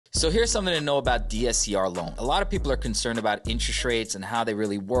So here's something to know about DSCR loan. A lot of people are concerned about interest rates and how they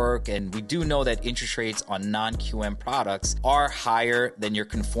really work, and we do know that interest rates on non-QM products are higher than your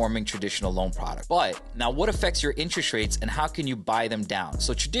conforming traditional loan product. But now what affects your interest rates and how can you buy them down?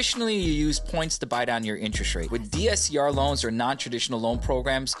 So traditionally you use points to buy down your interest rate. With DSCR loans or non-traditional loan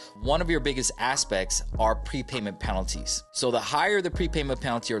programs, one of your biggest aspects are prepayment penalties. So the higher the prepayment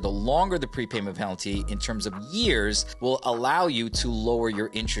penalty or the longer the prepayment penalty in terms of years will allow you to lower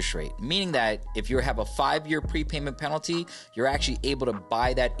your interest rate, meaning that if you have a 5-year prepayment penalty, you're actually able to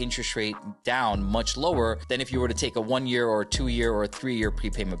buy that interest rate down much lower than if you were to take a 1-year or a 2-year or a 3-year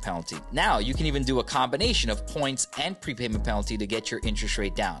prepayment penalty. Now, you can even do a combination of points and prepayment penalty to get your interest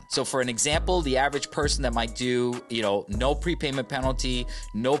rate down. So for an example, the average person that might do, no prepayment penalty,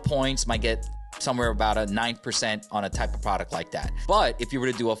 no points, might get somewhere about a 9% on a type of product like that. But if you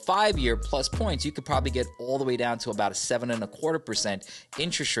were to do a 5-year plus points, you could probably get all the way down to about a 7.25%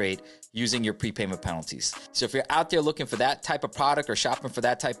 interest rate using your prepayment penalties. So if you're out there looking for that type of product or shopping for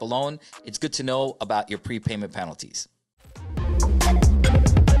that type of loan, it's good to know about your prepayment penalties.